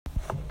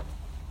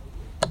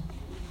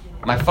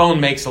My phone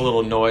makes a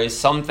little noise.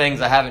 Some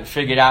things I haven't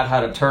figured out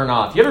how to turn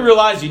off. You ever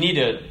realize you need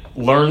to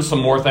learn some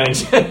more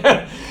things?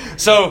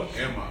 So,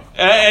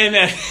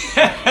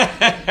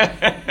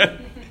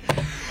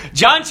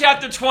 John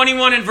chapter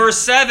 21 and verse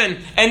 7.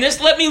 And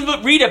this, let me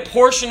read a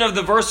portion of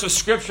the verse of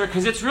Scripture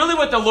because it's really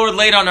what the Lord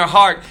laid on our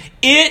heart.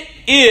 It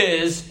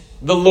is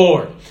the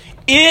Lord.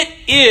 It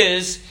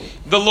is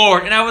the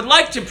Lord. And I would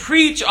like to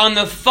preach on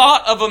the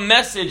thought of a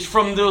message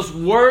from those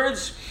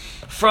words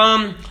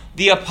from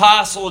the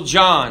Apostle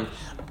John.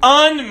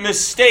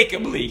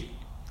 Unmistakably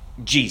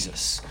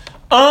Jesus.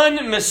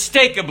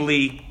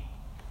 Unmistakably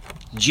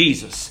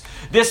Jesus.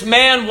 This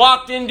man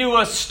walked into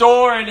a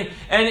store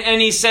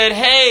and he said,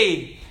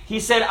 hey, he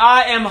said,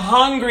 I am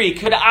hungry.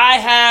 Could I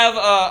have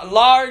a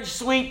large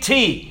sweet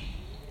tea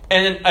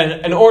and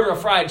an order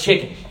of fried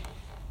chicken?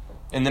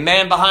 And the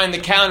man behind the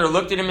counter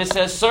looked at him and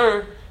says,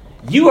 sir,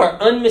 you are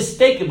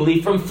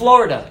unmistakably from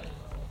Florida.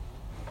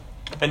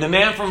 And the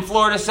man from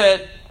Florida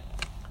said,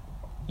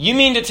 you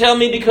mean to tell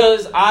me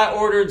because I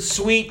ordered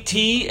sweet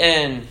tea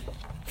and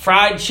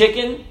fried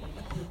chicken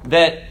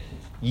that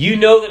you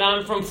know that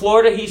I'm from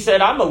Florida? He said,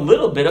 I'm a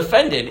little bit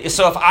offended.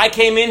 So if I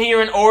came in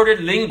here and ordered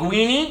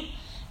linguine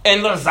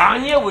and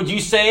lasagna, would you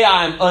say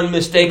I'm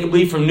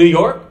unmistakably from New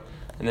York?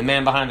 And the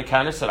man behind the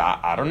counter said,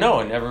 I don't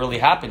know. It never really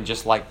happened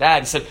just like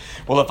that. He said,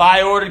 well, if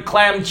I ordered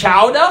clam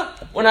chowder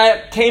when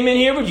I came in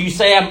here, would you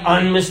say I'm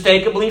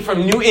unmistakably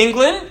from New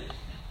England?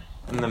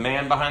 And the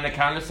man behind the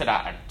counter said,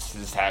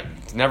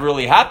 it's never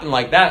really happened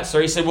like that.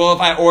 So he said, well,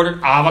 if I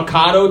ordered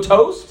avocado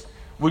toast,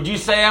 would you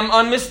say I'm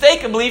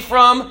unmistakably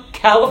from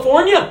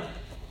California?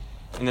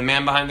 And the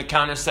man behind the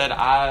counter said,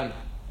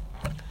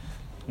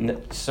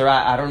 sir,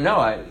 I don't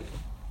know. It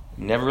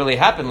never really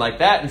happened like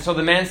that. And so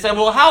the man said,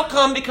 well, how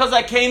come because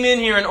I came in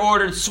here and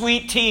ordered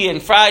sweet tea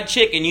and fried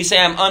chicken, you say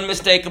I'm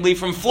unmistakably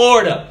from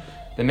Florida?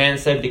 The man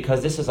said,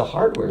 because this is a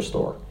hardware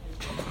store.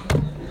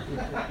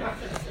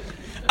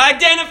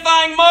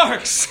 Identifying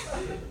marks.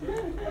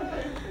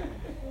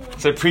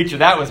 So, preacher,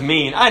 that was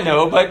mean. I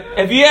know, but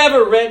have you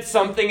ever read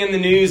something in the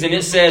news and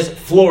it says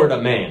Florida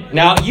man?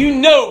 Now, you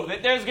know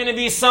that there's going to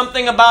be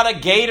something about a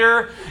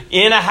gator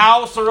in a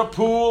house or a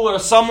pool or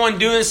someone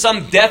doing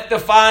some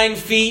death-defying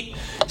feat.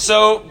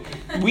 So,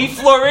 we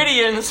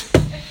Floridians,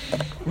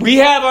 we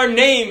have our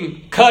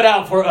name cut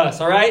out for us,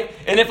 all right?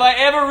 And if I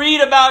ever read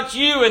about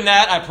you in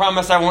that, I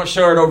promise I won't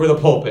show it over the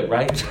pulpit,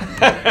 right?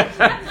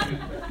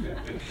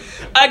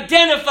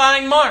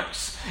 Identifying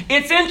marks.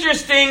 It's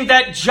interesting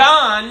that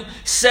John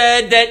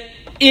said that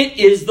it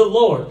is the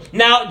Lord.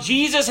 Now,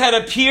 Jesus had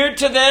appeared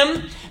to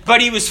them, but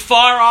he was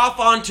far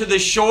off onto the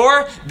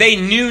shore. They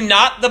knew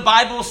not, the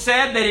Bible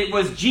said, that it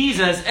was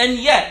Jesus. And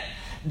yet,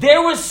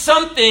 there was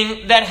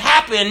something that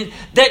happened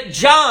that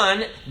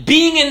John,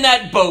 being in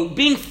that boat,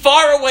 being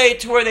far away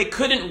to where they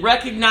couldn't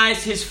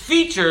recognize his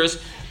features,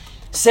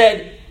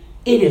 said,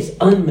 it is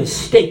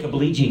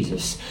unmistakably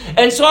Jesus.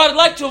 And so I'd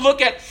like to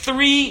look at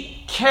 3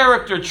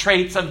 character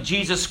traits of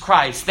Jesus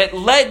Christ that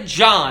led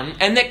John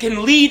and that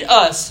can lead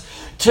us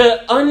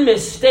to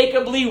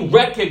unmistakably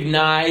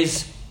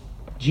recognize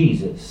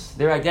Jesus.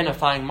 They're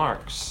identifying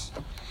marks.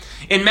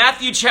 In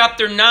Matthew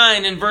chapter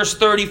 9 and verse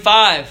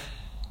 35,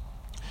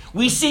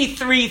 we see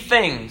 3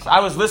 things.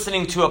 I was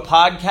listening to a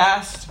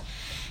podcast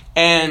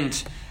and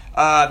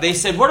they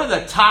said, what are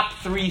the top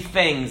 3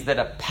 things that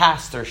a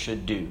pastor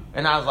should do?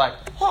 And I was like,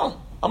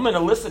 I'm going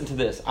to listen to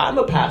this. I'm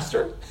a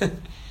pastor.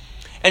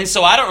 And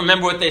so I don't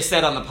remember what they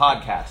said on the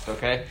podcast,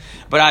 okay?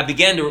 But I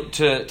began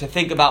to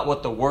think about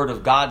what the Word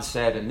of God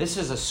said, and this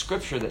is a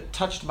scripture that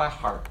touched my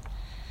heart.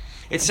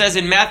 It says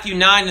in Matthew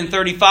 9 and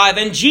 35,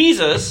 and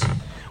Jesus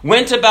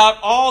went about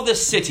all the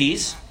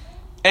cities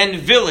and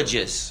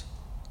villages.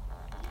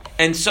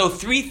 And so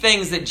 3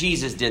 things that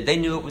Jesus did, they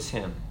knew it was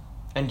him.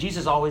 And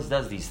Jesus always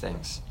does these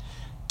things.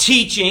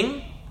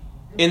 Teaching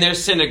in their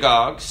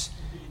synagogues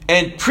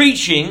and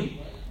preaching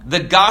the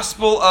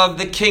gospel of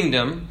the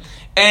kingdom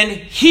and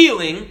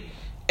healing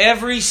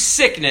every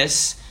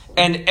sickness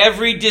and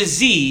every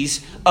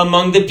disease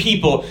among the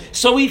people.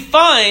 So we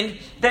find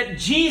that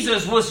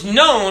Jesus was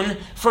known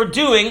for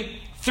doing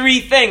 3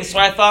 things. So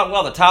I thought,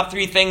 well, the top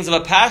 3 things of a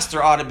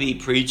pastor ought to be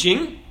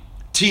preaching,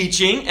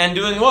 teaching, and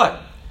doing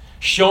what?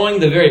 Showing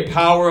the very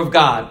power of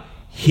God,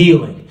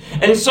 healing.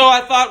 And so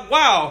I thought,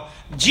 wow,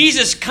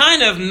 Jesus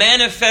kind of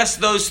manifests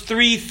those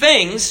 3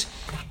 things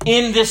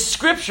in this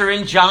scripture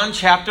in John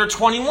chapter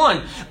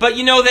 21. But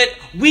you know that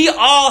we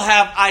all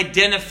have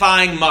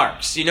identifying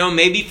marks. You know,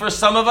 maybe for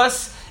some of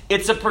us,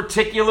 it's a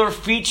particular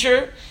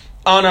feature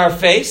on our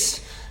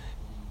face.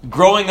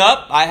 Growing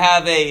up, I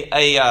have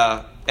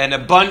an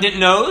abundant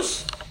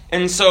nose.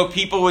 And so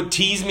people would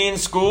tease me in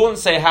school and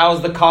say,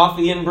 how's the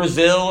coffee in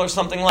Brazil or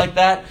something like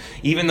that,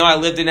 even though I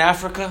lived in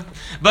Africa.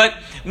 But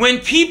when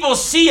people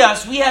see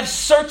us, we have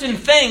certain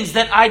things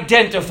that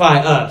identify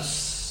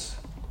us,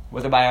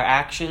 whether by our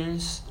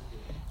actions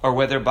or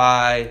whether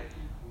by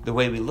the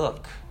way we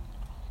look.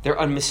 They're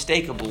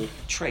unmistakable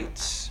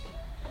traits.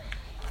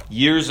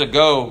 Years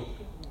ago,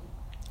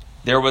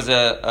 there was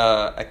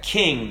a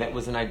king that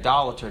was an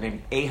idolater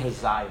named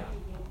Ahaziah.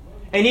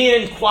 And he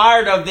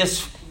inquired of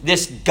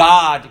this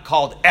god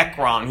called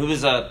Ekron, who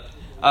is a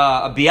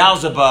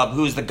Beelzebub,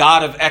 who is the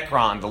god of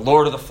Ekron, the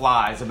lord of the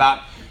flies,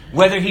 about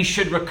whether he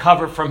should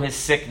recover from his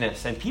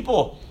sickness. And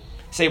people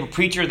say, well,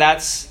 preacher,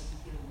 that's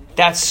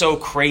so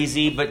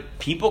crazy. But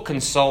people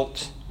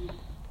consult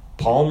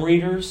palm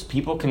readers.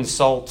 People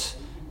consult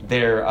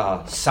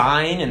their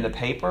sign in the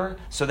paper.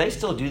 So they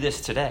still do this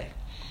today.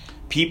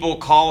 People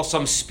call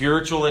some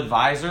spiritual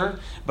advisor.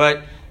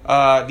 But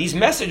these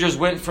messengers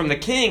went from the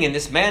king, and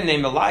this man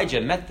named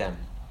Elijah met them.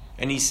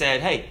 And he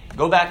said, hey,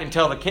 go back and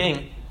tell the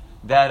king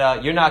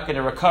that you're not going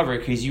to recover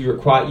because you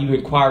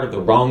inquired of the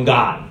wrong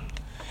God.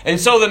 And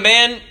so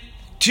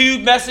two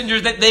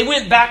messengers, that they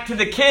went back to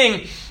the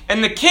king,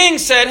 and the king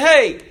said,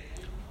 hey,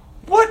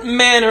 what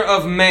manner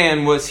of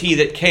man was he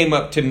that came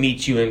up to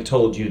meet you and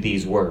told you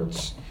these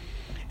words?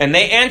 And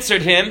they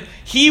answered him,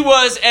 he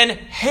was an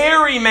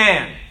hairy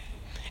man,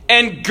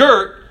 and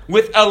girt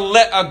with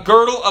a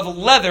girdle of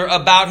leather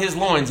about his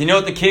loins. You know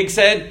what the king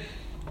said?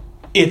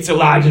 It's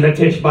Elijah the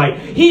Tishbite.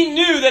 He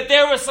knew that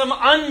there was some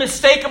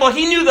unmistakable,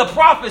 he knew the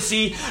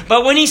prophecy,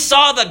 but when he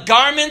saw the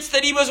garments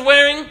that he was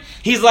wearing,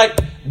 he's like,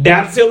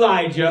 that's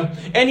Elijah.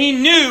 And he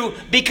knew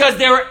because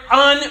they were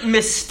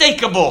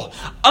unmistakable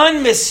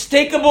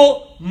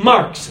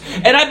marks.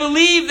 And I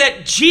believe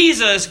that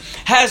Jesus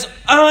has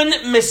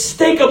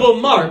unmistakable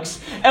marks.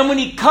 And when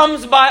he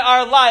comes by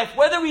our life,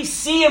 whether we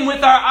see him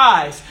with our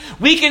eyes,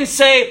 we can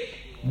say,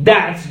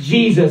 that's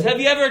Jesus. Have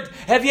you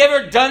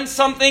ever done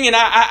something and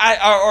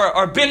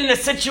or been in a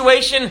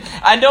situation?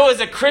 I know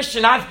as a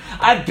Christian,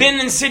 I've been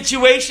in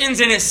situations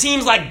and it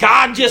seems like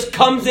God just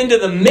comes into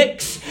the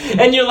mix,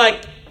 and you're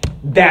like,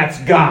 that's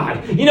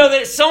God. You know,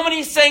 that so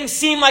many things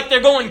seem like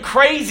they're going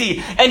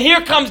crazy, and here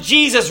comes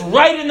Jesus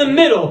right in the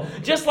middle,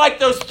 just like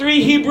those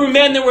 3 Hebrew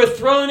men that were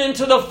thrown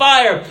into the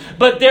fire.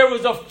 But there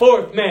was a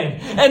 4th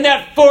man, and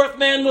that 4th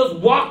man was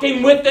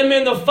walking with them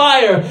in the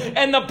fire,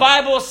 and the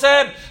Bible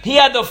said he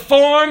had the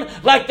form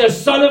like the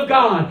Son of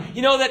God.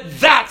 You know,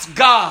 that's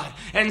God.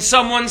 And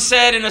someone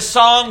said in a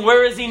song,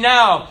 where is he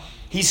now?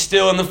 He's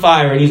still in the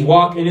fire and he's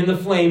walking in the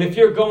flame. If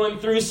you're going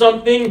through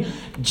something,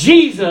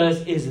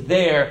 Jesus is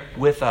there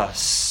with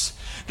us.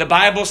 The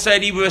Bible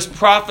said he was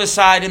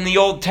prophesied in the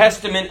Old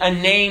Testament. A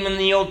name in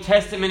the Old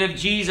Testament of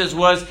Jesus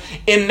was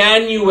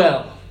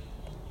Emmanuel.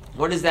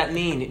 What does that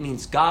mean? It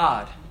means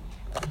God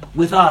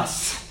with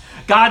us.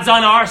 God's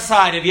on our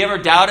side. Have you ever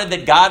doubted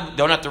that God,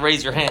 don't have to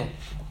raise your hand.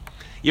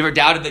 You ever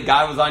doubted that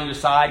God was on your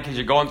side because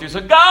you're going through, so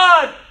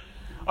God,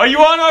 are you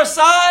on our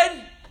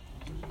side?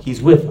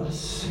 He's with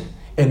us.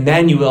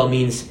 Emmanuel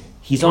means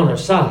he's on our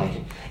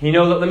side. You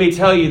know, let me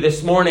tell you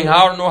this morning,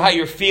 I don't know how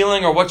you're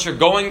feeling or what you're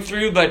going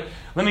through, but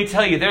let me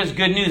tell you, there's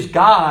good news.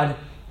 God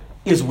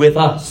is with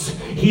us.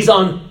 He's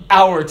on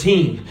our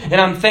team.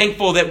 And I'm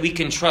thankful that we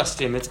can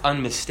trust him. It's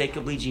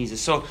unmistakably Jesus.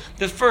 So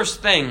the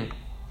first thing,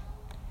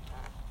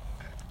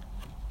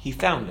 he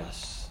found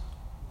us.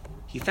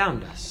 He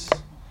found us.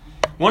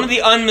 One of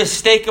the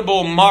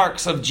unmistakable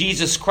marks of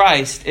Jesus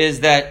Christ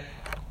is that,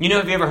 you know,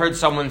 have you ever heard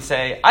someone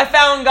say, I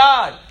found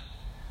God?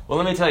 Well,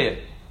 let me tell you,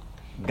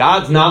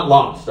 God's not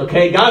lost,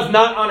 okay? God's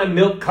not on a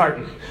milk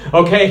carton,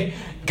 okay?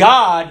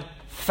 God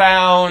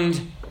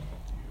found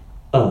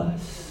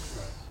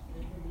us.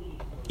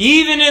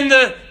 Even in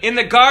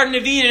the Garden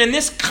of Eden, and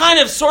this kind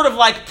of sort of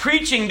like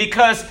preaching,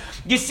 because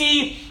you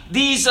see,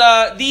 these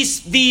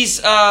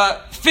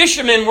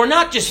fishermen were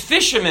not just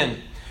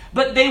fishermen,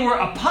 but they were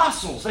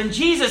apostles. And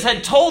Jesus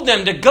had told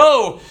them to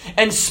go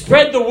and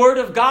spread the word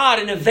of God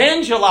and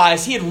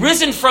evangelize. He had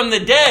risen from the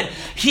dead.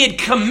 He had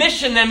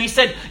commissioned them. He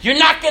said, you're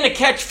not going to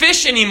catch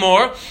fish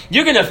anymore.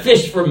 You're going to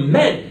fish for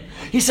men.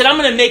 He said, I'm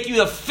going to make you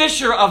the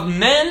fisher of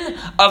men,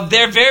 of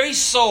their very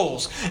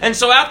souls. And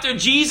so after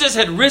Jesus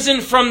had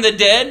risen from the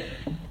dead,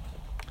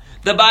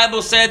 the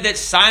Bible said that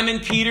Simon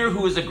Peter,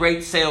 who was a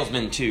great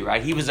salesman too,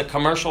 right? He was a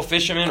commercial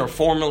fisherman, or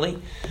formerly.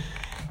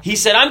 He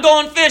said, I'm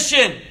going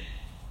fishing.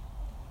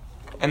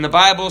 And the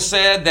Bible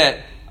said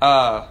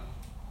that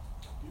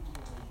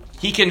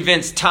he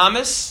convinced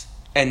Thomas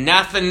and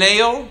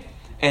Nathanael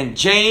and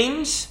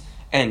James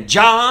and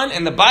John,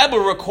 and the Bible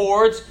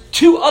records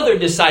 2 other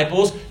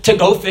disciples to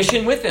go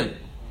fishing with him.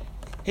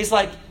 He's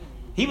like,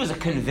 he was a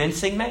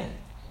convincing man.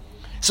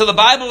 So the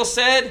Bible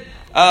said,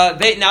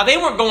 they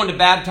weren't going to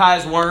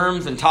baptize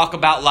worms and talk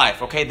about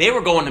life, okay? They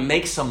were going to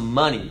make some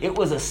money. It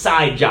was a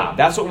side job.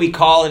 That's what we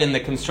call it in the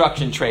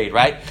construction trade,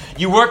 right?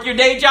 You work your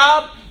day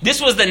job. This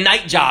was the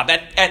night job,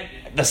 at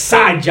the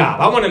side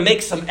job. I want to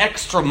make some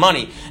extra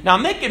money. Now,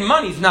 making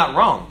money's not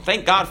wrong.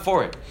 Thank God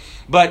for it.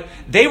 But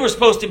they were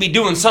supposed to be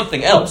doing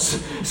something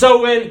else.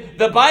 So when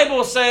the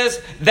Bible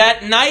says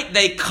that night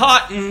they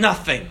caught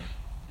nothing,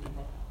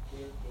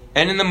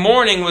 and in the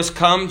morning was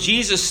come,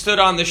 Jesus stood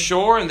on the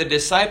shore, and the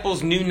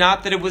disciples knew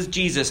not that it was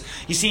Jesus.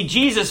 You see,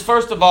 Jesus,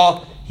 first of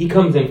all, he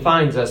comes and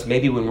finds us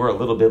maybe when we're a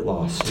little bit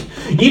lost.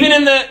 Even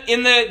in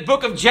the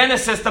book of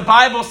Genesis, the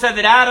Bible said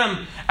that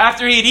Adam,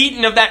 after he had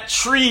eaten of that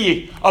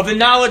tree of the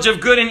knowledge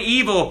of good and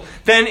evil,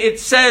 then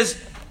it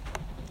says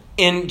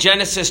in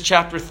Genesis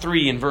chapter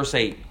 3 and verse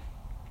 8,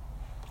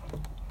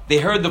 they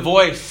heard the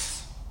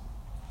voice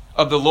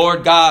of the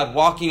Lord God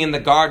walking in the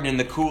garden in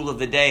the cool of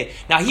the day.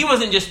 Now, he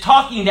wasn't just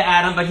talking to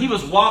Adam, but he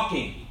was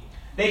walking.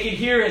 They could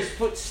hear his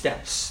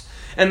footsteps.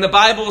 And the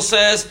Bible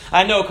says,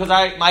 I know because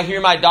I hear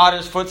my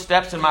daughter's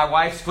footsteps and my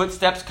wife's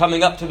footsteps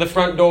coming up to the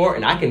front door,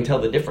 and I can tell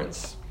the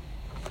difference.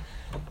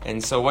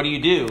 And so what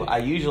do? I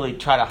usually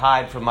try to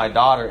hide from my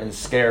daughter and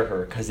scare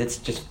her because it's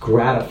just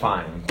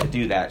gratifying to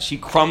do that. She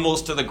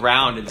crumbles to the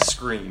ground and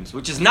screams,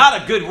 which is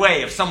not a good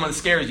way. If someone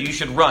scares you, you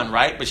should run,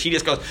 right? But she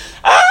just goes,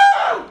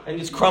 ah! And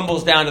just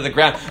crumbles down to the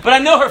ground. But I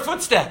know her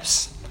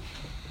footsteps.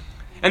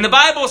 And the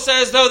Bible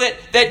says, though,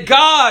 that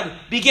God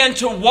began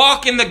to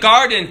walk in the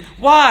garden.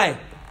 Why?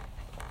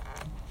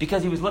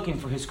 Because he was looking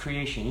for his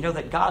creation. You know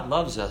that God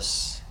loves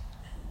us.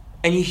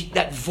 And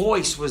that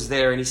voice was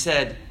there, and he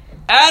said,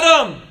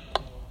 Adam!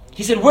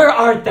 He said, where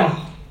art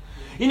thou?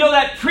 You know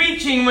that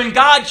preaching, when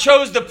God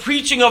chose the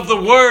preaching of the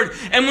word,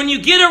 and when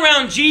you get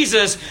around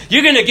Jesus,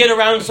 you're going to get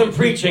around some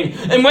preaching.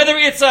 And whether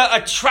it's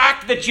a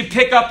tract that you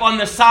pick up on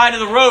the side of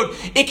the road,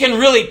 it can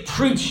really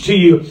preach to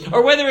you.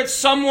 Or whether it's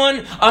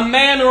someone, a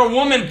man or a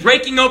woman,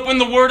 breaking open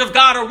the word of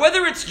God, or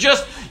whether it's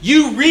just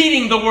you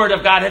reading the word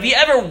of God. Have you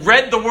ever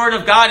read the word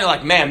of God and you're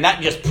like, man,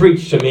 that just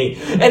preached to me?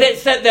 And it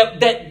said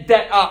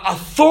that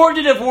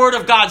authoritative word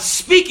of God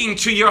speaking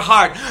to your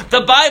heart.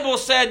 The Bible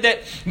said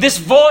that this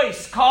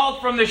voice called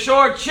from the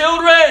shore,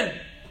 children,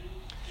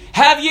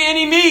 have you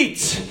any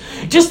meat?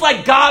 Just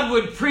like God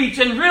would preach.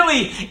 And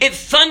really, it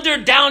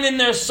thundered down in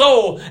their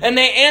soul. And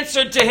they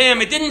answered to him.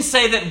 It didn't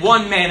say that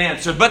one man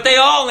answered, but they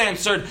all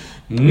answered,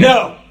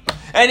 no.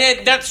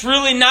 And that's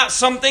really not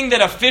something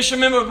that a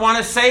fisherman would want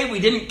to say. We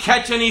didn't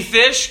catch any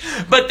fish,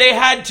 but they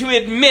had to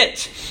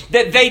admit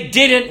that they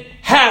didn't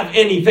have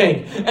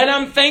anything. And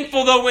I'm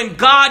thankful, though, when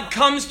God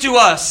comes to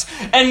us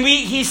and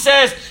he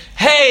says,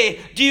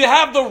 hey, do you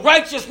have the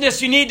righteousness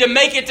you need to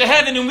make it to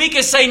heaven? And we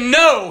can say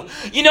no.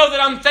 You know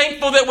that I'm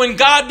thankful that when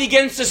God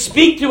begins to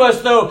speak to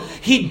us, though,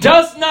 he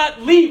does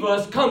not leave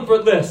us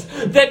comfortless.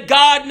 That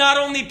God not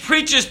only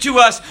preaches to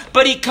us,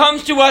 but he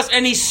comes to us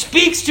and he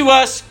speaks to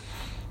us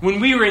when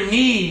we were in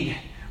need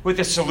with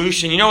a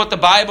solution. You know what the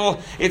Bible,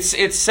 it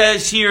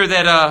says here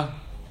that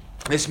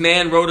this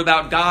man wrote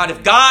about God.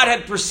 If God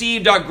had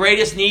perceived our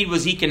greatest need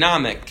was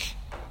economic,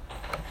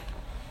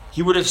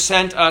 he would have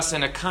sent us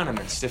an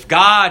economist. If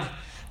God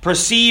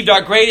perceived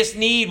our greatest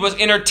need was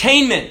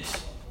entertainment,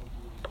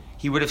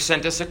 he would have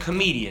sent us a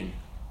comedian,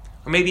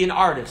 or maybe an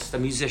artist, a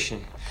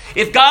musician.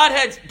 If God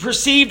had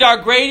perceived our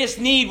greatest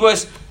need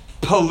was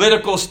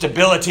political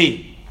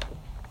stability,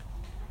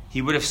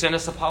 he would have sent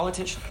us a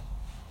politician.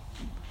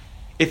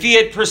 If he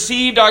had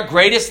perceived our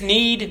greatest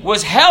need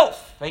was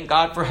health, thank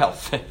God for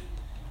health,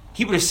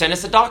 he would have sent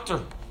us a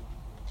doctor.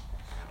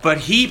 But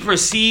he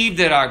perceived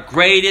that our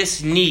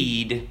greatest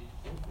need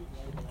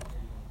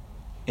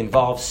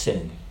involved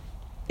sin.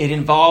 It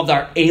involved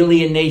our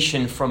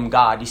alienation from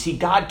God. You see,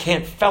 God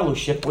can't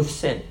fellowship with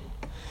sin.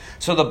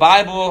 So the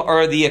Bible,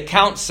 or the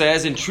account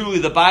says, and truly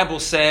the Bible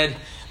said,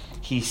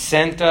 he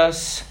sent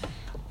us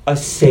a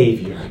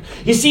Savior.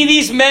 You see,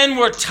 these men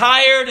were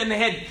tired and they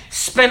had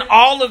spent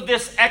all of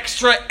this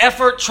extra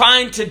effort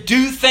trying to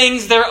do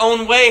things their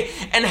own way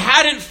and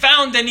hadn't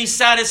found any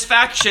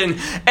satisfaction.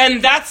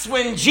 And that's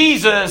when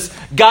Jesus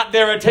got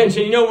their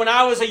attention. You know, when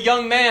I was a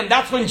young man,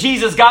 that's when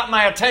Jesus got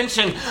my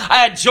attention. I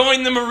had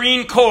joined the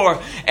Marine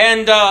Corps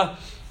and I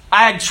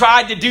had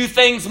tried to do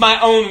things my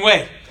own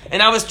way.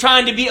 And I was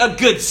trying to be a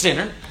good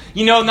sinner.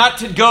 You know, not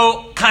to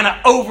go kind of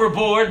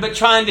overboard, but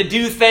trying to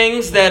do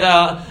things that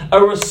a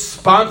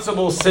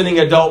responsible sinning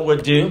adult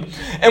would do.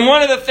 And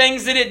one of the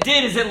things that it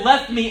did is it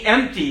left me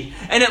empty.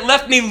 And it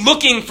left me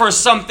looking for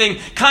something.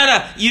 Kind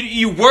of,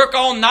 you work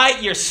all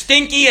night, you're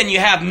stinky, and you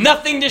have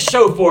nothing to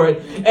show for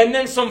it. And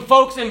then some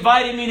folks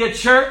invited me to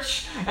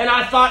church. And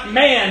I thought,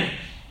 man,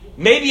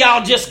 maybe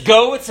I'll just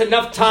go. It's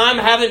enough time.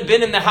 I haven't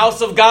been in the house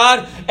of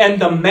God.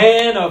 And the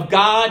man of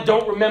God,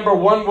 don't remember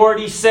one word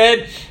he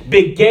said,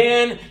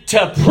 began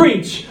to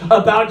preach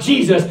about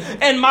Jesus.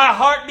 And my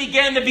heart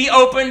began to be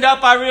opened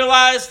up. I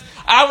realized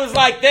I was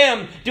like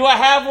them. Do I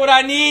have what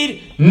I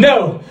need?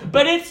 No.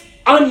 But it's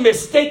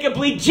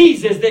unmistakably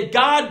Jesus that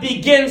God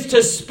begins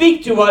to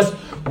speak to us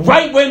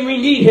right when we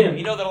need him.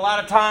 You know that a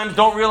lot of times,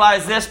 don't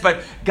realize this,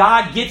 but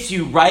God gets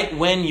you right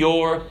when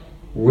you're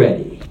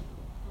ready.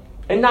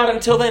 And not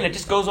until then. It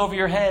just goes over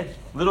your head.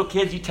 Little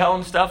kids, you tell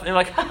them stuff and they're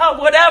like, haha,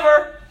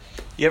 whatever.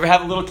 You ever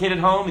have a little kid at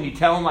home and you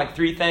tell them like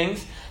 3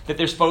 things that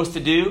they're supposed to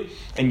do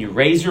and you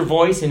raise your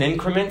voice in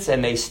increments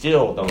and they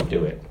still don't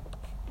do it?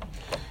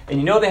 And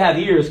you know they have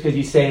ears because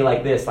you say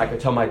like this, like I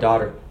tell my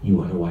daughter, you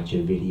want to watch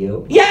a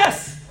video?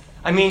 Yes!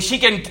 I mean, she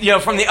can,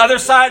 from the other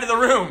side of the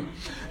room.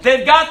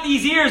 They've got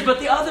these ears, but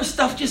the other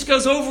stuff just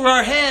goes over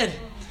our head.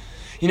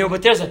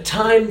 But there's a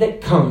time that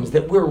comes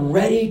that we're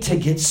ready to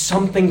get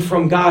something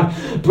from God.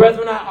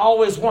 Brethren, I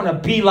always want to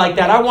be like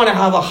that. I want to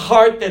have a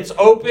heart that's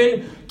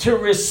open to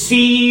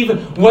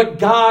receive what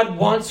God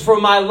wants for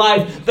my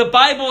life. The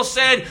Bible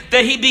said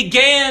that he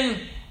began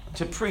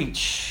to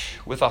preach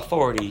with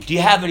authority. Do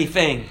you have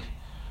anything?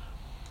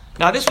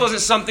 Now, this wasn't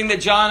something that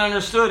John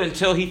understood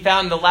until he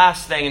found the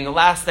last thing, and the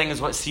last thing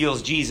is what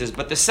seals Jesus.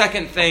 But the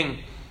second thing,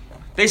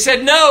 they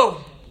said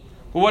no.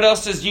 Well, what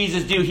else does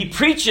Jesus do? He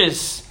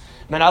preaches.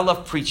 Man, I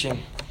love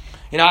preaching.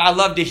 I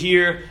love to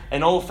hear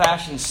an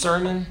old-fashioned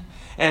sermon.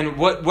 And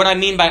what I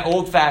mean by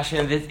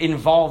old-fashioned, it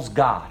involves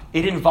God.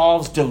 It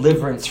involves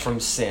deliverance from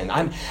sin.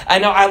 I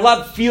know I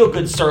love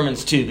feel-good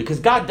sermons too, because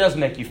God does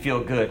make you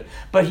feel good.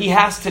 But He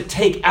has to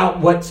take out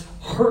what's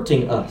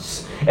hurting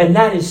us. And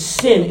that is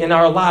sin in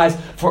our lives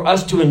for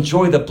us to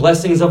enjoy the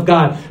blessings of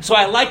God. So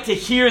I like to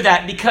hear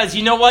that because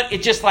you know what?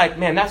 It's just like,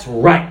 man, that's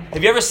right.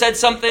 Have you ever said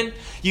something?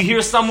 You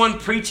hear someone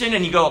preaching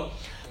and you go,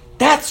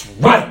 that's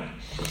right.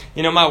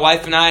 My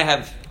wife and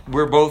I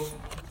we're both...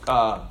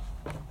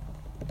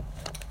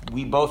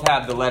 we both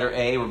have the letter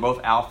A. We're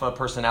both alpha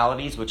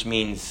personalities, which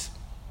means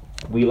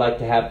we like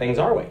to have things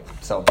our way.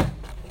 So,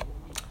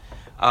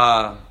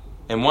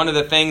 and one of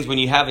the things when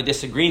you have a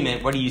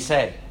disagreement, what do you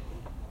say?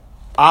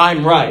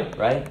 I'm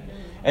right?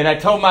 And I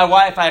told my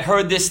wife I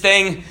heard this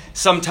thing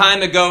some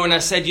time ago, and I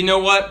said, you know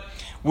what?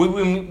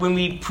 When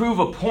we prove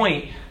a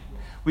point,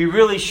 we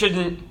really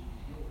shouldn't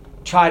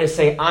try to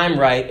say I'm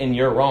right and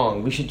you're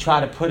wrong. We should try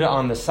to put it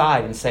on the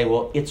side and say,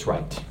 well, it's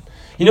right.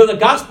 The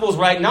gospel's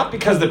right, not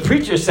because the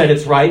preacher said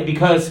it's right,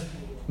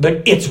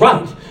 but it's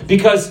right.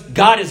 Because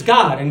God is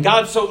God, and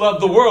God so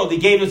loved the world, He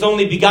gave His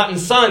only begotten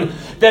Son,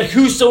 that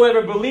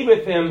whosoever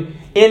believeth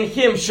in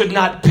Him should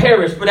not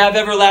perish, but have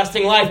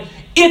everlasting life.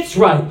 It's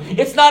right.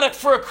 It's not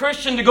for a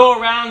Christian to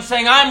go around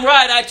saying, I'm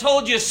right, I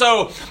told you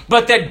so,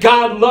 but that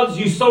God loves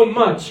you so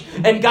much,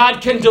 and God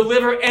can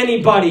deliver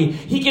anybody.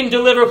 He can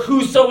deliver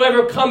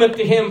whosoever cometh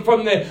to Him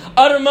from the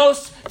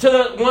uttermost to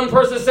the one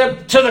person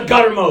said, to the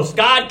guttermost.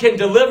 God can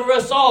deliver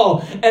us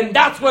all, and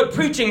that's what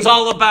preaching's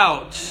all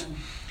about.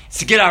 It's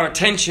to get our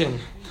attention.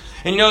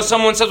 And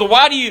someone says, well,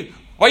 why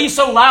are you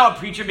so loud,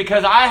 preacher?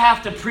 Because I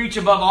have to preach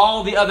above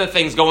all the other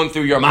things going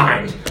through your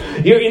mind.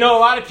 A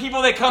lot of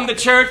people, they come to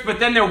church, but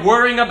then they're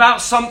worrying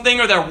about something,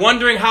 or they're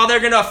wondering how they're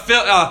going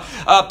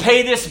to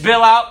pay this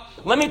bill out.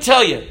 Let me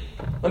tell you,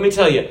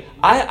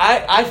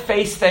 I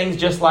face things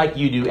just like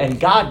you do, and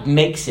God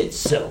makes it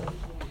so.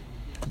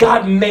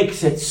 God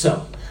makes it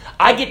so.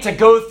 I get to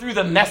go through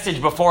the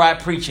message before I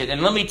preach it,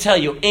 and let me tell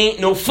you,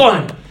 ain't no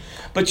fun.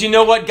 But you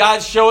know what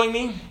God's showing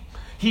me?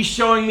 He's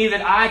showing me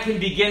that I can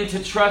begin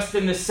to trust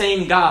in the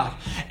same God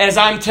as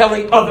I'm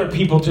telling other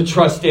people to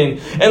trust in.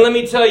 And let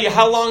me tell you,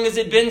 how long has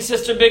it been,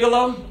 Sister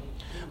Bigelow?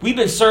 We've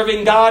been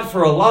serving God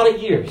for a lot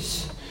of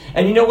years.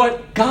 And you know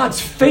what?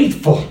 God's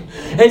faithful.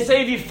 And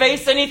say, if you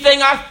face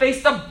anything, I've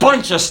faced a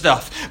bunch of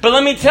stuff. But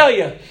let me tell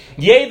you,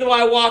 yea, though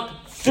I walk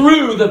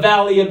through the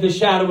valley of the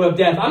shadow of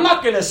death. I'm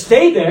not going to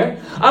stay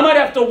there. I might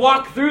have to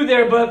walk through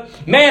there,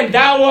 but man,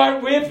 thou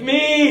art with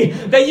me.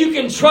 That you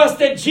can trust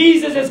that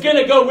Jesus is going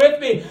to go with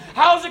me.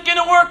 How's it going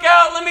to work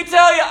out? Let me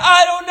tell you,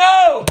 I don't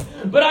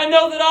know. But I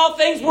know that all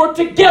things work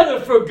together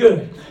for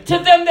good. To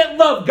them that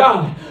love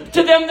God.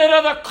 To them that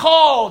are the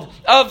called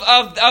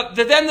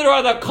to them that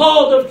are the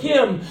called of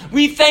Him.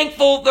 They're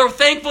thankful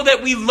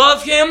that we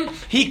love Him.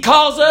 He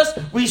calls us.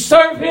 We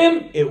serve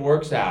Him. It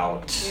works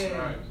out.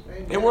 Yeah.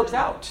 It works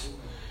out.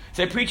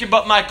 Say, preacher,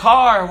 but my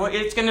car,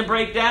 it's going to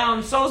break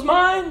down. So's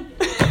mine.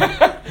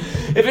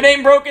 If it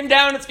ain't broken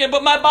down,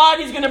 but my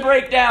body's going to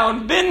break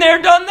down. Been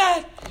there, done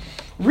that.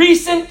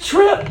 Recent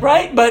trip,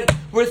 right? But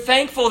we're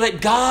thankful that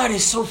God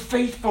is so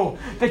faithful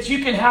that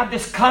you can have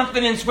this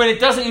confidence when it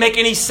doesn't make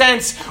any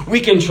sense.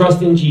 We can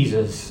trust in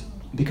Jesus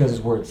because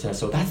His Word says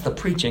so. That's the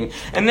preaching.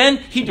 And then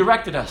He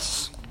directed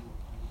us.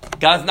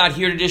 God's not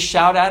here to just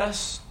shout at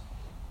us.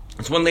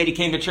 This one lady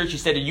came to church. She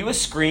said, are you a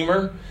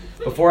screamer?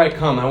 Before I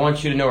come, I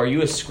want you to know, are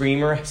you a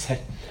screamer?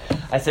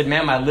 I said,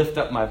 ma'am, I lift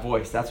up my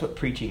voice. That's what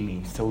preaching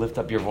means, to lift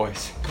up your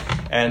voice.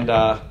 And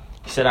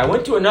she said, I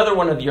went to another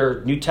one of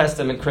your New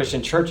Testament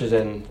Christian churches,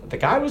 and the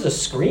guy was a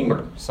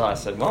screamer. So I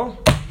said, well,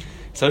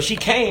 so she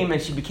came, and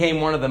she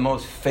became one of the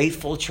most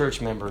faithful church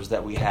members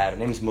that we had. Her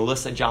name is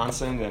Melissa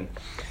Johnson,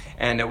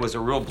 and it was a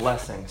real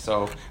blessing.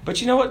 So,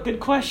 but you know what? Good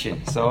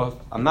question.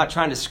 So I'm not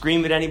trying to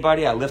scream at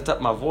anybody. I lift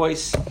up my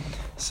voice.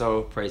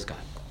 So praise God.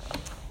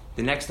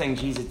 The next thing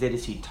Jesus did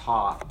is He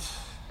taught.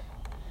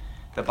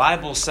 The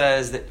Bible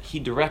says that He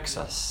directs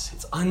us.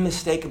 It's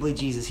unmistakably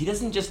Jesus.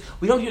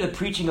 We don't hear the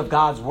preaching of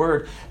God's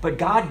Word, but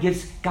God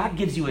gives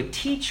you a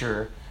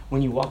teacher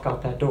when you walk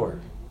out that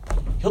door.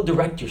 He'll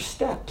direct your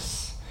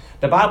steps.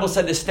 The Bible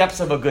said the steps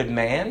of a good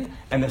man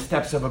and the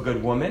steps of a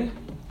good woman,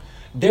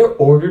 they're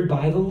ordered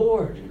by the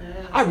Lord.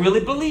 I really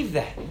believe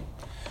that.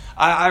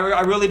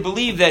 I really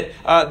believe that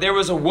there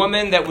was a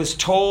woman that was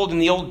told in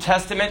the Old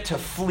Testament to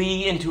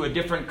flee into a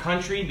different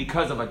country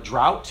because of a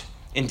drought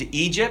into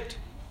Egypt.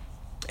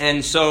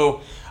 And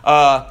so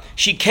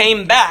she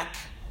came back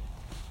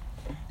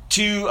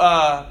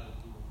to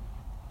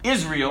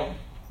Israel,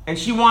 and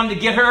she wanted to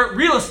get her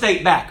real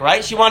estate back,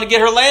 right? She wanted to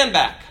get her land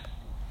back.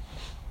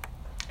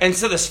 And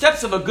so the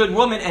steps of a good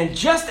woman, and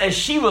just as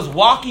she was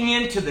walking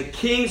into the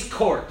king's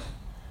court,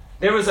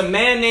 there was a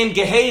man named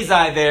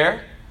Gehazi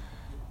there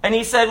And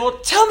he said, well,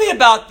 tell me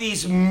about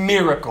these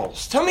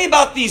miracles. Tell me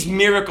about these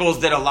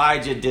miracles that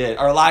Elisha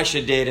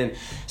did. And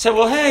said,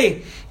 well,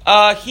 hey,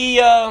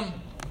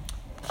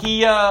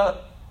 he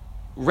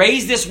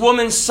raised this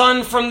woman's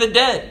son from the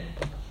dead.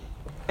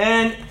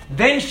 And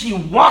then she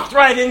walked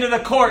right into the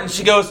court and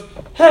she goes,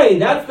 hey,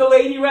 that's the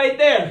lady right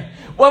there.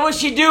 What was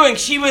she doing?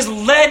 She was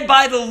led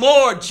by the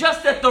Lord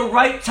just at the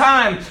right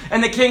time.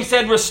 And the king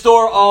said,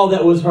 restore all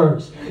that was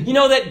hers. You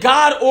know that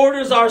God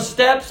orders our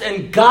steps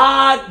and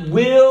God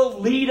will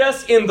lead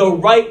us in the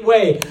right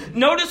way.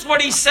 Notice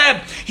what he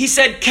said. He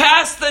said,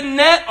 cast the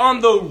net on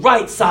the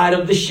right side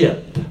of the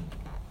ship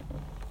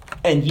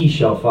and ye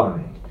shall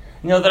find.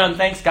 You know that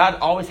thanks God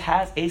always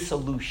has a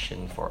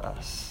solution for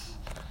us.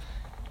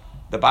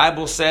 The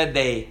Bible said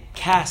they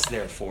cast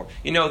therefore.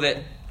 You know that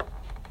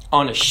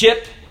on a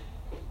ship,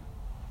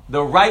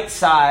 the right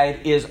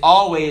side is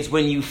always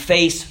when you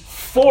face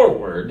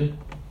forward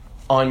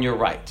on your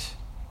right.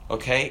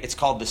 Okay? It's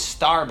called the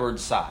starboard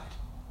side.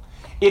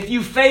 If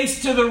you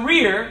face to the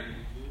rear,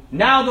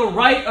 now the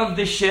right of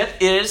the ship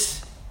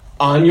is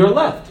on your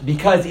left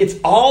because it's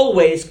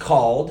always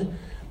called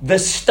the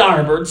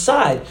starboard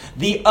side.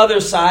 The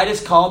other side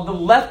is called, the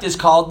left is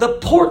called the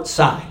port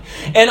side.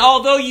 And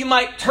although you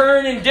might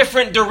turn in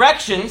different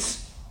directions,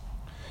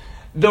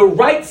 the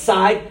right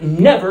side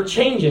never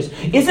changes.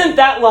 Isn't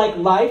that like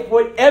life?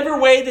 Whatever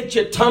way that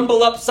you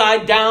tumble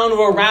upside down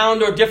or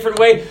around or different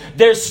way,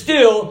 there's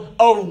still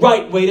a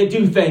right way to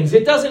do things.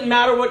 It doesn't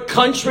matter what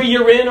country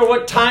you're in or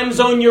what time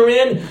zone you're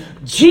in.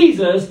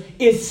 Jesus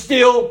is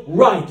still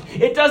right.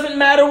 It doesn't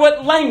matter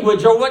what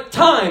language or what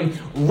time.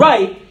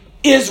 Right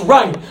is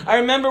right. I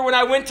remember when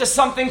I went to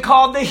something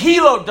called the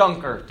Helo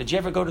Dunker. Did you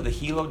ever go to the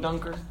Helo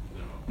Dunker?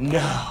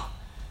 No.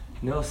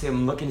 No, see,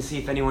 I'm looking to see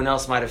if anyone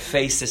else might have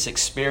faced this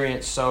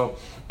experience. So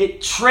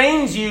it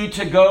trains you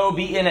to go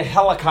be in a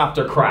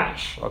helicopter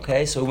crash.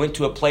 Okay, so we went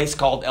to a place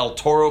called El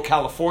Toro,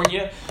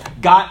 California.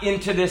 Got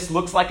into this,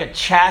 looks like a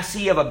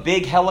chassis of a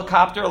big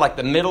helicopter, like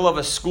the middle of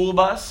a school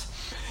bus.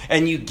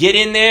 And you get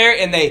in there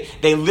and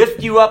they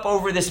lift you up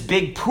over this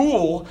big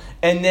pool.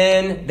 And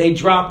then they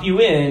drop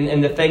you in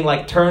and the thing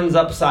like turns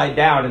upside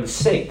down and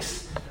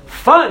sinks.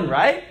 Fun,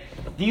 right?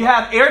 Do you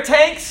have air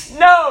tanks?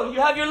 No, you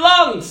have your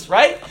lungs,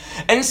 right?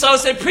 And so I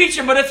said,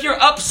 preacher, but if you're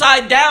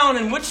upside down,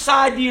 and which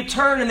side do you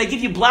turn? And they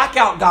give you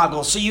blackout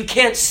goggles so you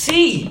can't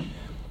see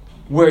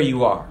where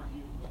you are.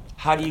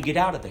 How do you get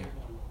out of there?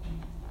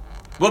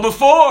 Well,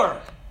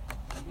 before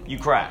you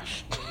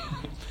crash.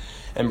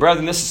 And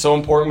brethren, this is so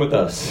important with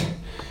us.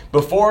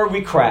 Before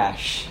we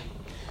crash,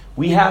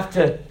 we have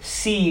to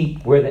see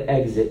where the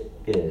exit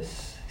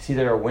is. See,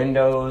 there are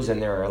windows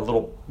and there are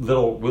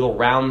little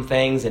round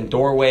things and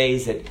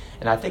doorways and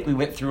I think we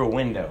went through a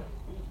window.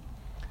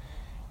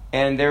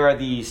 And there are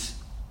these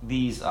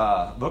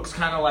looks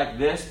kind of like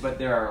this, but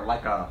they're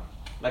like a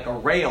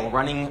rail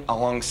running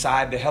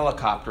alongside the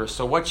helicopter.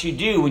 So what you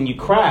do when you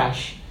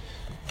crash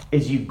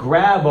is you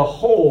grab a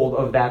hold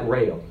of that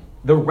rail,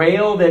 the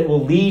rail that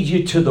will lead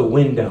you to the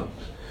window.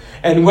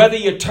 And whether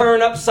you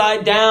turn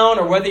upside down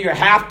or whether you're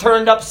half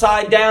turned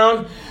upside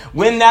down,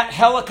 when that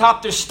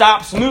helicopter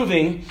stops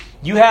moving,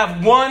 you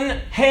have one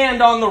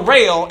hand on the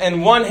rail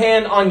and one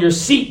hand on your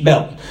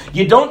seatbelt.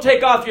 You don't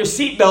take off your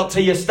seatbelt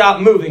till you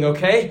stop moving,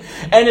 okay?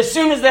 And as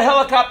soon as the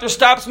helicopter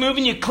stops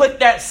moving, you click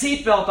that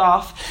seatbelt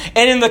off.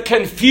 And in the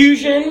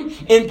confusion,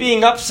 in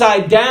being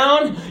upside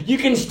down, you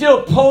can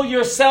still pull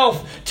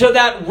yourself to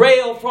that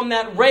rail, from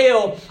that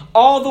rail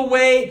all the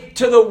way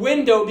to the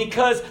window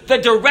because the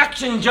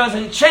direction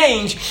doesn't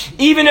change.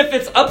 Even if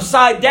it's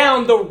upside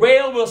down, the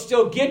rail will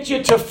still get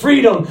you to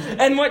freedom.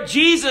 And what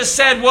Jesus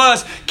said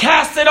was,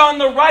 cast it on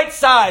the right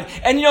side.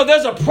 And you know,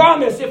 there's a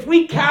promise. If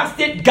we cast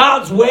it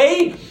God's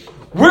way,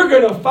 we're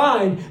going to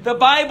find. The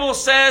Bible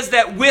says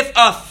that with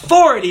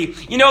authority,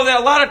 you know that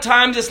a lot of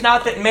times it's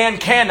not that man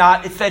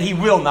cannot, it's that he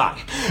will not.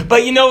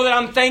 But you know that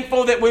I'm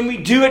thankful that when we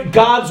do it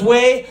God's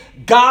way,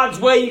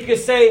 you can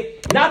say,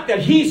 not that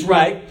he's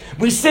right.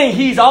 We say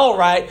he's all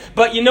right.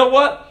 But you know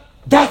what?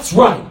 That's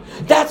right.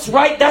 That's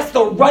right. That's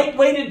the right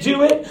way to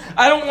do it.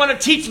 I don't want to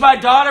teach my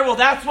daughter, well,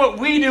 that's what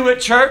we do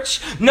at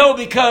church. No,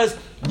 because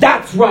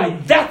that's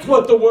right. That's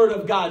what the Word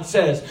of God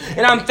says.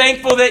 And I'm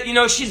thankful that, you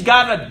know, she's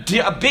got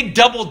a big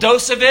double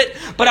dose of it.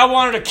 But I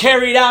want her to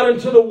carry it out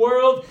into the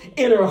world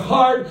in her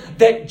heart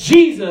that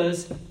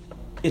Jesus,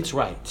 it's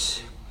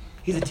right.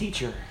 He's a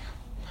teacher.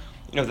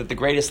 You know that the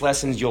greatest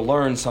lessons you'll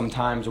learn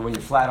sometimes are when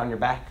you're flat on your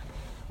back.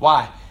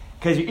 Why?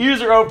 Because your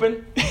ears are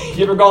open.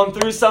 You ever gone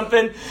through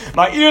something?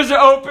 My ears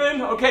are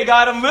open. Okay,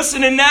 God, I'm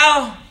listening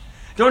now.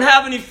 Don't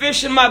have any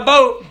fish in my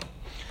boat.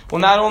 Well,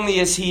 not only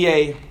is he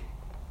a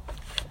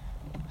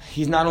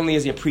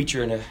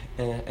preacher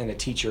and a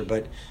teacher,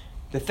 but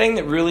the thing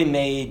that really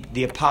made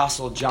the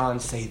Apostle John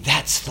say,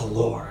 that's the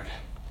Lord,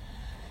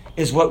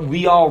 is what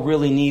we all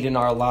really need in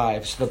our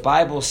lives. The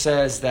Bible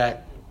says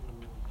that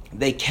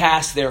they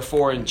cast,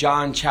 therefore, in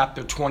John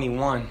chapter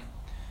 21.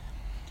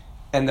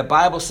 And the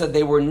Bible said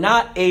they were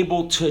not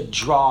able to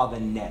draw the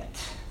net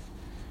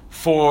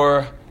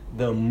for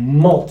the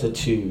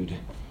multitude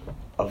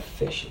of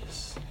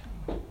fishes.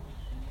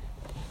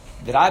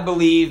 that I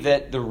believe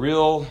that the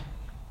real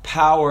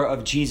power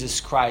of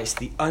Jesus Christ,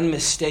 the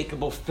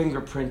unmistakable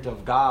fingerprint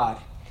of God,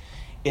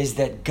 is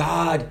that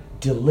God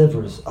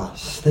delivers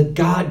us. That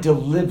God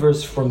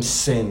delivers from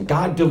sin.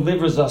 God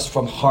delivers us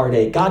from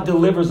heartache. God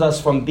delivers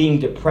us from being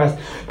depressed.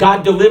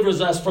 God delivers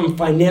us from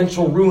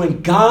financial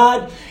ruin.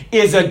 God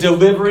is a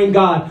delivering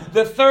God.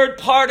 The third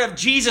part of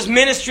Jesus'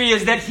 ministry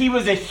is that he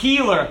was a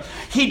healer.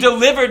 He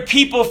delivered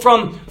people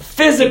from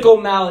physical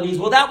maladies.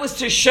 Well, that was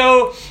to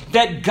show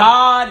that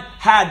God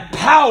had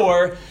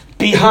power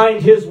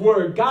behind his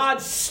word.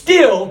 God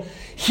still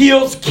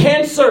heals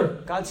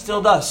cancer. God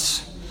still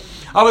does.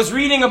 I was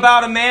reading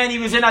about a man, he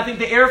was in, I think,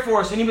 the Air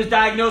Force, and he was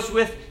diagnosed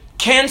with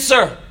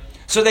cancer.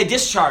 So they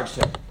discharged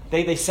him.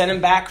 They sent him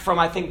back from,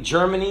 I think,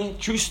 Germany,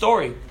 true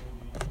story,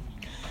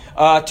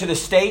 to the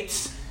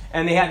States.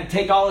 And they had to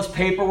take all his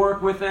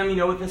paperwork with him,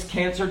 with this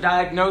cancer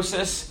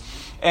diagnosis.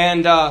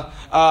 And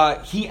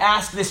he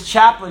asked this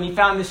chaplain, he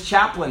found this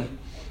chaplain,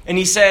 and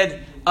he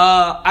said,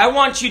 I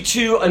want you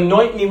to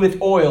anoint me with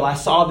oil. I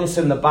saw this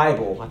in the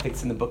Bible. I think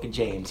it's in the book of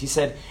James. He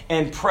said,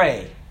 and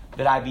pray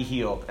that I be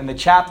healed. And the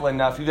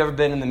chaplain, if you've ever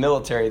been in the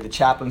military, the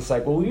chaplain's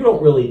like, well, you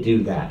don't really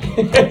do that.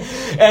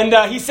 And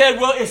he said,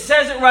 well, it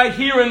says it right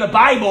here in the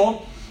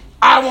Bible.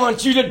 I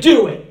want you to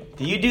do it.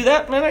 Do you do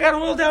that? Man, I got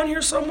oil down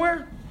here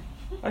somewhere.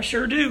 I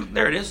sure do.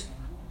 There it is.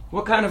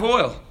 What kind of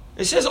oil?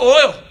 It says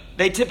oil.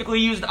 They typically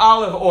used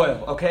olive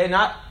oil, okay?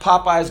 Not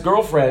Popeye's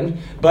girlfriend,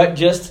 but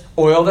just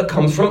oil that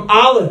comes from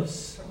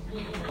olives,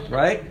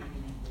 right?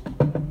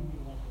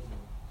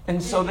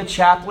 And so the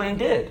chaplain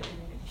did.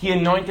 He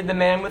anointed the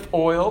man with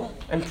oil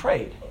and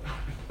prayed.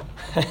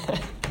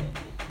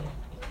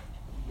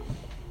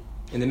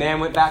 And the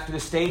man went back to the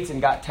States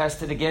and got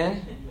tested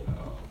again.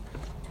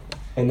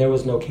 And there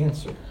was no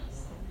cancer.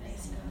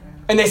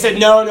 And they said,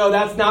 no,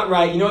 that's not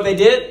right. You know what they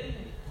did?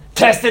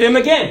 Tested him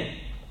again.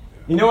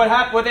 You know what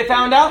happened? What they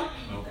found out?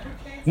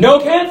 No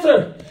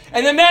cancer.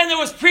 And the man that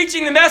was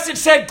preaching the message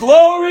said,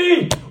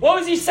 glory. What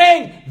was he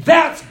saying?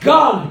 That's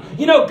God.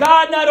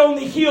 God not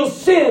only heals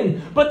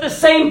sin, but the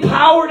same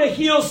power to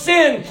heal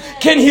sin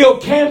can heal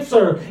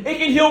cancer. It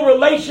can heal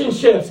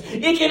relationships.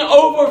 It can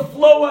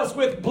overflow us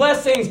with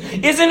blessings.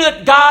 Isn't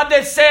it God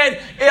that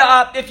said,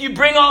 if you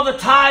bring all the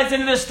tithes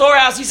into the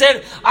storehouse, he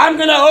said, I'm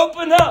going to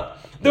open up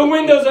the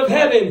windows of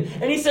heaven.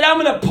 And he said, I'm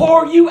going to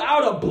pour you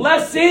out a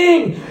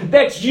blessing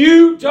that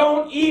you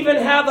don't even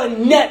have a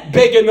net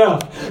big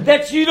enough,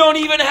 that you don't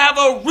even have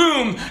a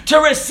room to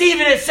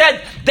receive it. It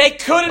said they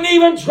couldn't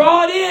even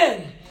draw it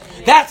in.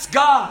 That's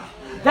God.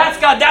 That's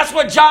God. That's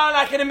what John,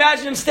 I can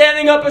imagine him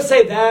standing up and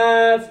say,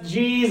 that's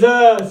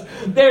Jesus.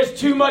 There's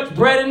too much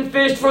bread and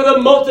fish for the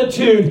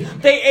multitude.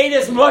 They ate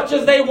as much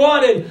as they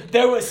wanted.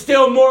 There was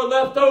still more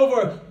left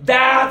over.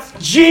 That's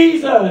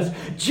Jesus.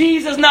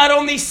 Jesus not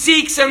only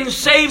seeks and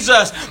saves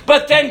us,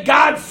 but then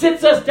God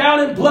sits us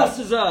down and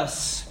blesses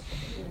us.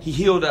 He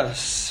healed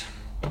us.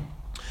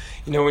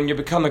 When you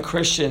become a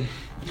Christian,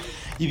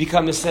 you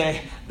become to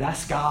say,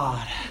 that's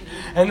God.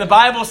 And the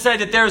Bible said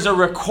that there's a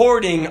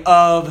recording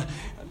of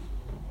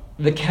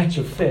the catch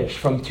of fish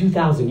from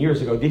 2,000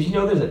 years ago. Did you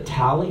know there's a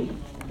tally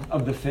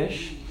of the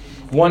fish?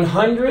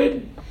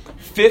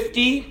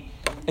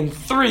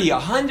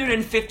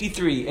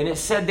 153. And it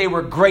said they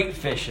were great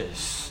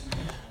fishes.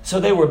 So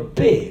they were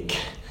big.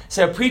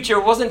 So preacher,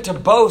 wasn't to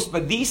boast,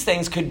 but these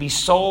things could be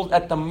sold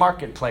at the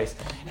marketplace.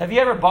 Have you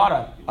ever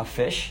bought a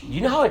fish?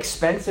 You know how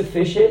expensive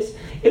fish is?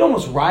 It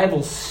almost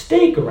rivals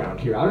steak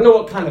around here. I don't know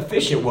what kind of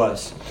fish it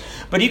was.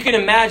 But you can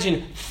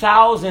imagine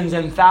thousands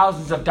and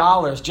thousands of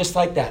dollars just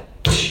like that.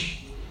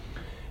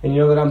 And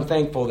that I'm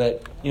thankful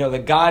that,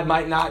 that God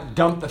might not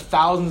dump the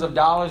thousands of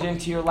dollars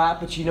into your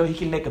lap, but He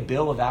can make a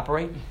bill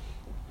evaporate.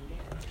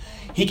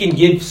 He can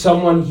give you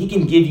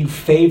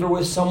favor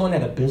with someone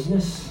at a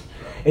business.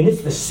 And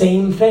it's the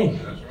same thing.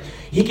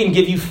 He can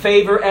give you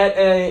favor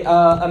at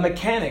a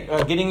mechanic,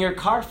 getting your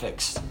car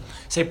fixed.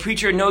 Say,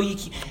 preacher, no,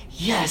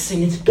 yes,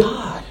 and it's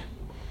God.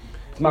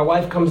 My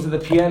wife comes to the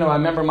piano. I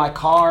remember my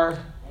cars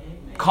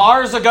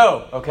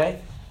ago,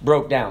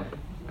 broke down.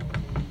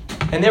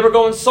 And they were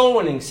going soul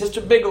winning,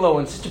 Sister Bigelow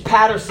and Sister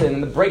Patterson,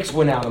 and the brakes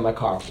went out in my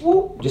car.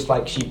 Whoop, just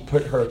like she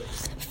put her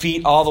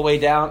feet all the way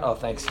down. Oh,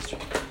 thanks, Sister.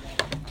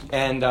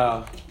 And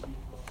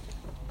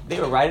they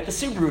were right at the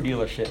Subaru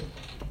dealership.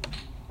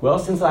 Well,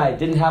 since I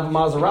didn't have a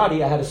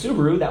Maserati, I had a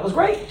Subaru. That was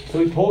great. So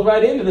we pulled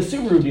right into the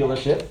Subaru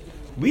dealership.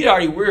 We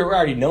were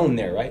already known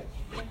there, right?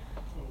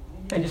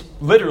 And just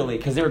literally,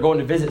 because they were going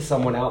to visit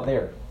someone out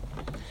there.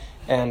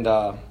 And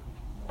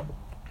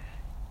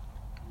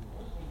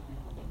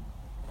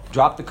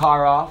dropped the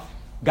car off,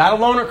 got a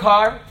loaner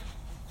car,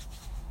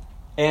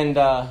 and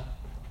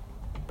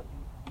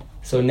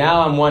so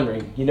now I'm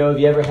wondering, have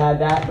you ever had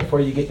that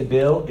before you get the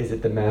bill? Is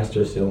it the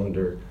master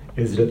cylinder?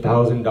 Is it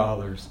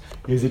 $1,000?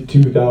 Is it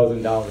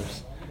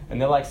 $2,000? And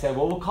they're like, said,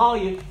 well, we'll call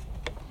you.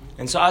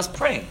 And so I was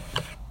praying.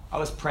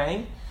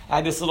 I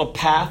had this little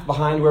path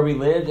behind where we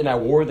lived, and I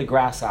wore the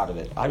grass out of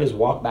it. I just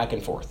walked back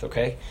and forth,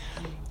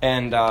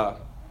 And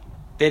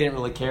they didn't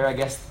really care, I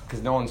guess,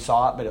 because no one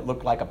saw it, but it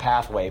looked like a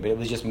pathway, but it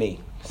was just me.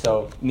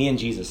 So, me and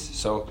Jesus.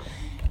 So,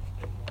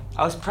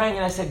 I was praying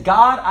and I said,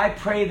 God, I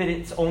pray that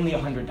it's only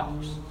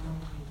 $100.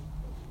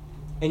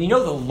 And you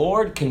know the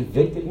Lord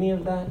convicted me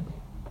of that?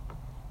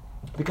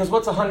 Because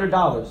what's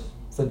 $100?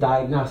 It's a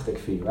diagnostic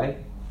fee, right?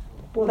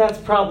 Well, that's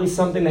probably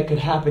something that could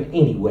happen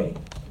anyway.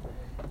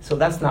 So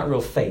that's not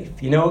real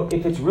faith. You know,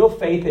 if it's real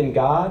faith in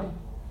God,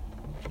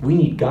 we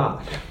need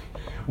God.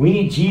 We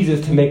need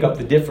Jesus to make up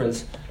the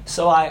difference.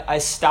 So I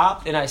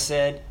stopped and I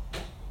said,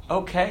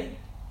 okay,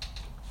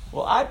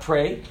 well, I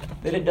pray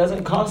that it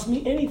doesn't cost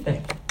me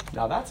anything.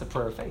 Now that's a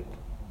prayer of faith.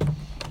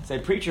 I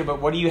said, preacher, but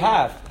what do you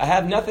have? I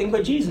have nothing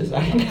but Jesus.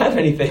 I didn't have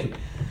anything.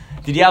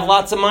 Did you have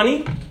lots of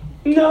money?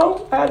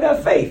 No, I had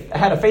that faith. I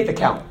had a faith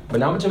account, but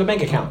not much of a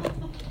bank account.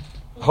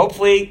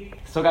 Hopefully,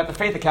 still got the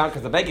faith account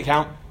because the bank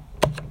account,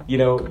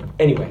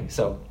 anyway,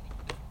 so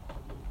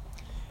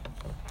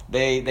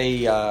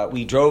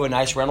we drove a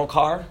nice rental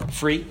car,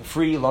 free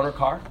loaner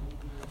car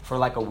for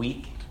like a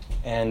week,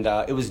 and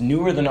it was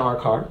newer than our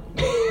car.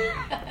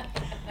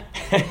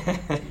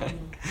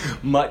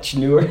 Much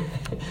newer.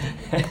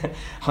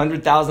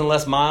 100,000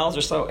 less miles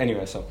or so.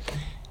 Anyway, so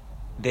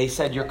they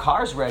said, your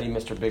car's ready,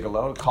 Mr.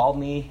 Bigelow. Called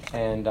me,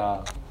 and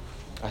I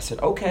said,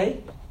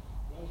 okay.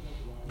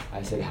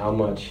 I said, how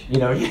much?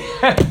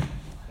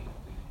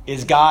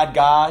 Is God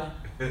God?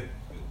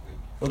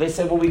 Well, they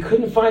said, well, we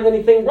couldn't find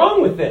anything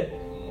wrong with it.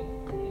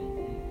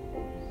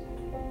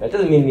 That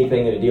doesn't mean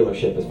anything in a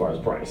dealership as far as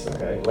price,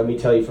 okay? Let me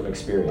tell you from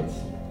experience.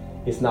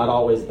 It's not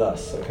always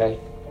thus, okay?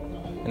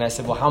 And I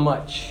said, well, how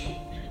much?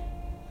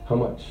 How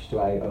much do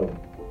I owe?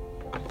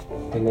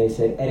 And they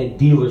said, at a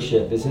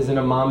dealership, this isn't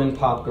a mom and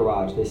pop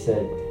garage. They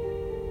said,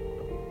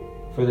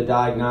 for the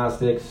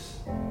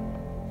diagnostics,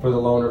 for the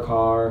loaner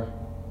car.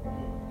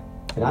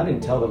 And I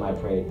didn't tell them I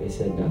prayed. They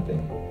said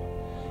nothing.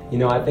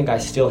 I think I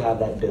still have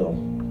that bill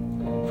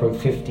from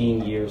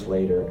 15 years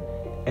later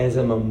as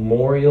a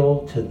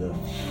memorial to the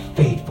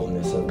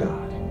faithfulness of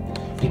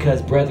God.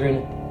 Because,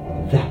 brethren,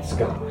 that's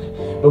God.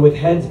 But with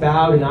heads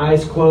bowed and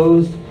eyes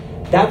closed,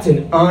 that's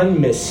an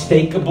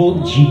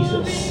unmistakable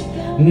Jesus.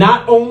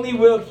 Not only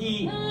will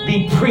he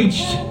be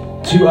preached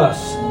to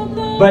us,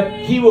 but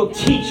he will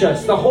teach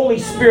us. The Holy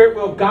Spirit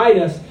will guide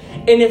us.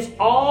 And it's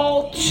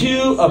all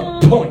to a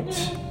point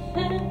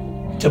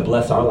to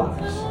bless our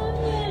lives.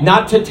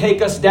 Not to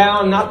take us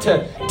down, not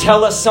to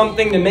tell us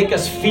something to make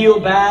us feel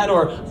bad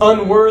or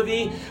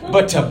unworthy,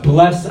 but to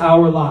bless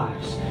our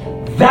lives.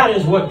 That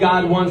is what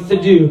God wants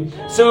to do.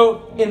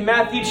 So in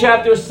Matthew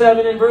chapter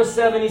 7 and verse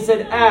 7, he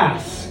said,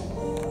 ask.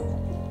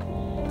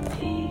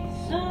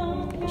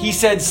 He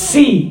said,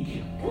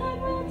 seek.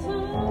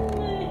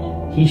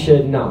 He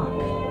said, knock.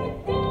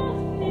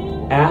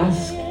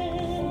 Ask.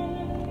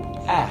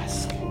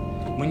 Ask.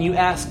 When you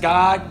ask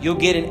God, you'll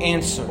get an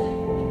answer.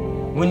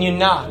 When you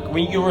knock,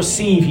 when you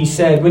receive, he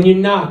said, when you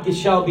knock, it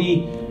shall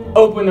be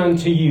open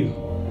unto you.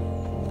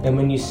 And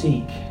when you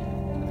seek,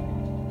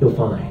 you'll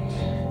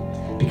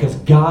find. Because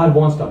God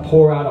wants to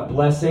pour out a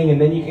blessing,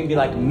 and then you can be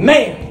like,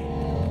 man,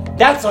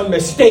 that's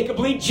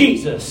unmistakably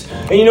Jesus.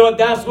 And you know what?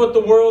 That's what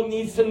the world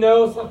needs to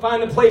know. So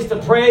find a place to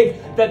pray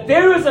that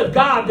there is a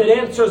God that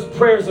answers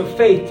prayers of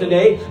faith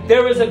today.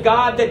 There is a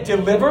God that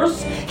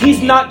delivers.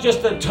 He's not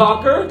just a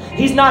talker.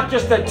 He's not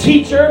just a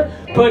teacher,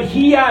 but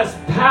he has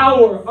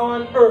power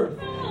on earth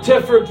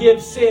to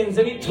forgive sins.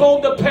 And he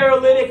told the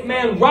paralytic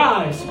man,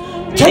 rise,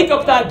 take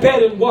up thy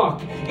bed and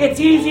walk. It's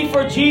easy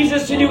for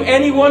Jesus to do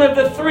any one of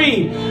the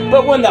three.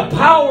 But when the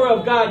power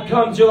of God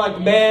comes, you're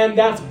like, man,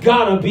 that's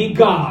gotta be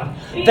God.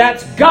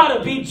 That's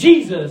gotta be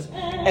Jesus.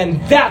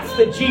 And that's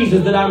the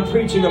Jesus that I'm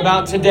preaching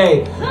about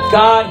today.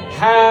 God,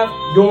 have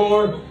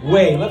your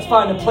way. Let's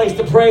find a place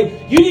to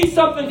pray. You need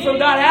something from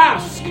God,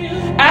 ask.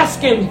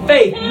 Ask in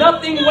faith,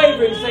 nothing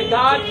wavering. Say,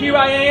 God, here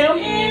I am,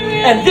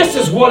 and this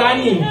is what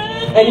I need.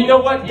 And you know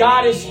what?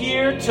 God is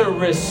here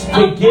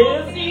to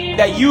give,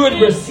 that you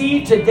would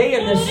receive today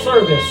in this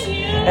service.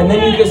 And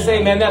then you can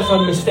say, man, that's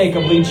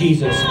unmistakably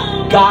Jesus.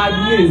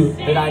 God knew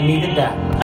that I needed that.